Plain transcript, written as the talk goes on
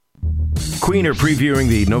Queen are previewing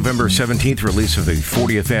the November 17th release of the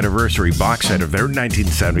 40th anniversary box set of their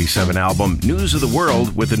 1977 album, News of the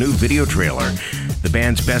World, with a new video trailer. The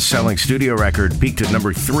band's best-selling studio record peaked at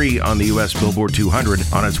number 3 on the U.S. Billboard 200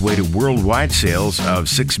 on its way to worldwide sales of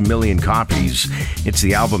 6 million copies. It's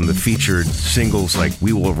the album that featured singles like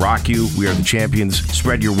We Will Rock You, We Are the Champions,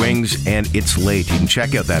 Spread Your Wings, and It's Late. You can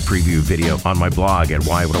check out that preview video on my blog at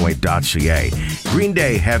y108.ca. Green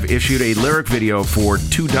Day have issued a lyric video for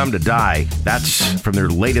Too Dumb to Die. That's from their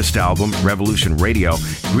latest album, Revolution Radio.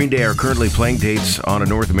 Green Day are currently playing dates on a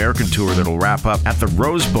North American tour that'll wrap up at the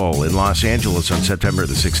Rose Bowl in Los Angeles on September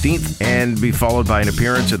the 16th and be followed by an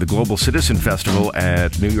appearance at the Global Citizen Festival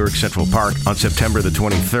at New York Central Park on September the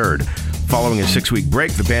 23rd. Following a 6-week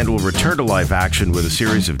break, the band will return to live action with a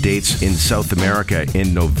series of dates in South America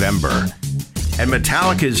in November. And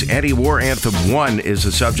Metallica's anti-war anthem 1 is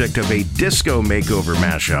the subject of a disco makeover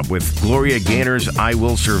mashup with Gloria Gaynor's I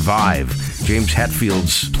Will Survive, James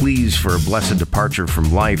Hetfield's Pleas for a Blessed Departure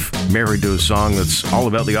from Life, married to a song that's all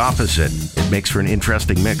about the opposite. It makes for an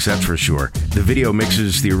interesting mix, that's for sure. The video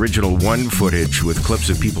mixes the original 1 footage with clips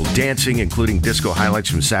of people dancing, including disco highlights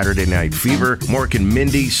from Saturday Night Fever, Mork and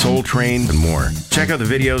Mindy, Soul Train, and more. Check out the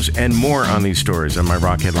videos and more on these stories on my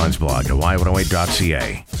Rock Headlines blog at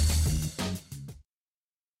y108.ca.